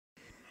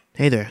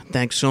Hey there,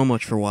 thanks so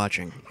much for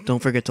watching.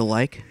 Don't forget to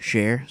like,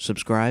 share,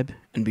 subscribe,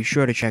 and be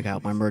sure to check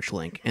out my merch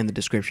link in the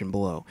description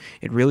below.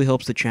 It really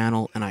helps the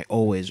channel, and I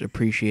always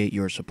appreciate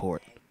your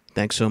support.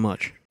 Thanks so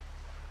much.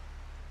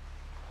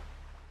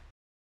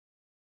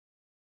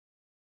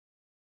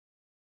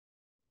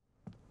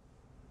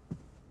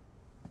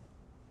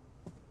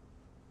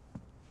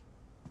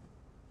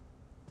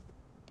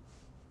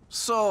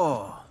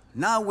 So,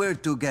 now we're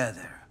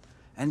together.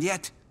 And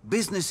yet,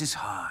 business is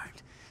hard.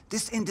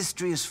 This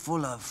industry is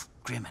full of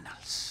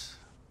criminals.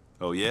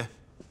 Oh, yeah?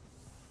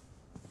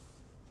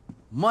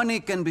 Money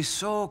can be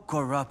so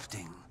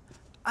corrupting.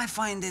 I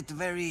find it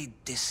very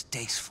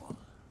distasteful.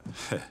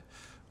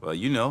 Well,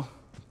 you know,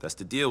 that's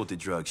the deal with the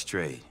drugs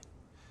trade.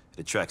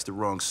 It attracts the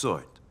wrong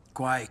sort.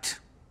 Quite.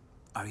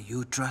 Are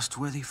you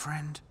trustworthy,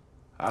 friend?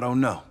 I don't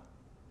know.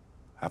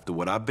 After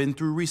what I've been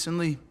through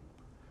recently,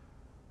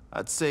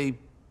 I'd say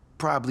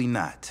probably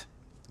not.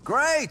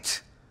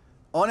 Great!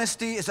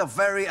 Honesty is a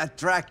very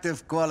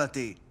attractive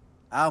quality.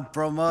 I'm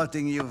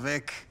promoting you,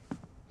 Vic.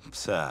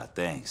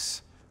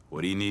 Thanks.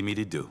 What do you need me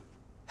to do?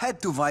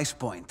 Head to Vice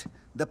Point.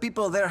 The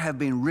people there have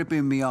been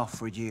ripping me off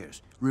for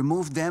years.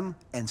 Remove them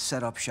and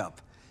set up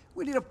shop.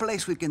 We need a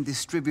place we can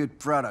distribute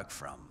product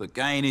from. Look,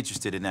 I ain't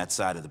interested in that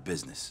side of the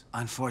business.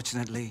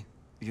 Unfortunately,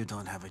 you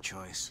don't have a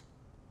choice.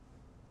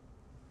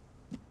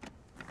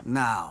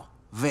 Now,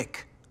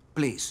 Vic,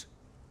 please,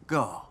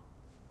 go.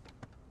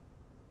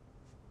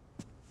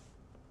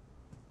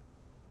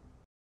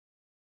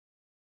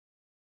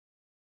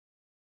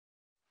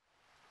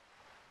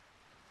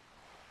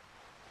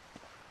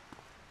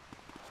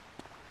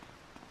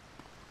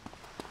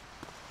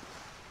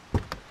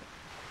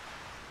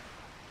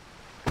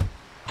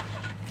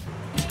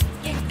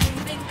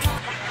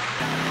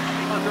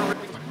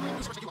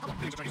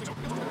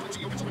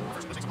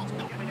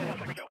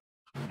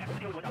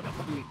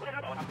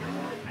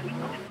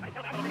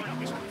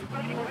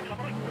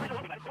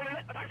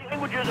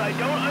 Languages I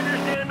don't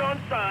understand on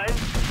signs,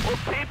 or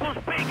people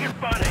speaking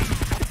funny.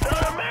 It's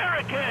not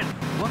American!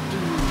 What do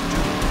you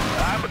do?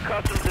 I'm a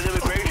customs and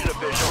immigration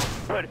official,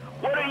 but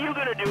what are you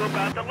gonna do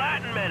about the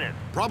Latin menace?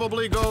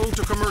 Probably go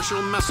to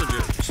commercial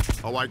messages.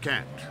 Oh, I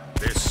can't.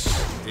 This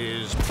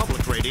is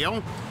public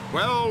radio.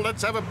 Well,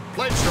 let's have a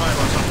pledge drive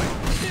or something.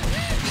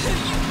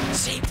 You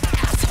cheap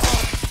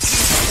asshole! You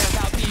care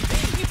about me.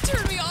 You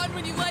turn me on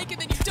when you like it,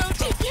 and you don't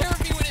take care of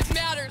me when it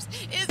matters.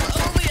 It's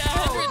only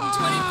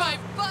 $125.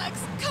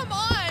 Come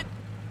on!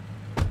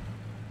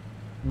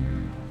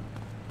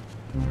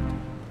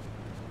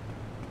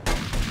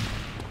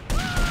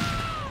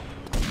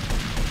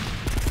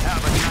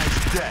 Have a nice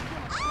day.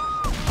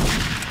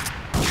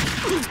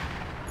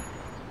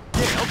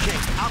 Yeah, okay,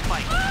 I'll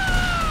fight.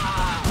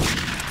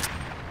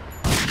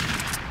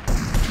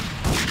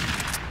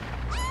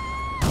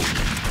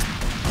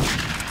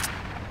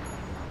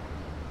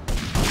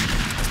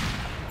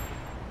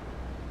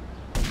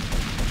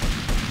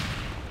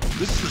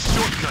 This is a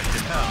shortcut to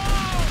hell.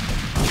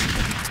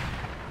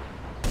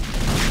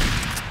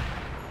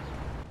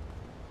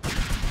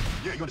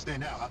 Yeah, you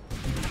understand now, huh?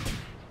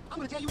 I'm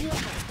gonna tell you one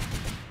thing.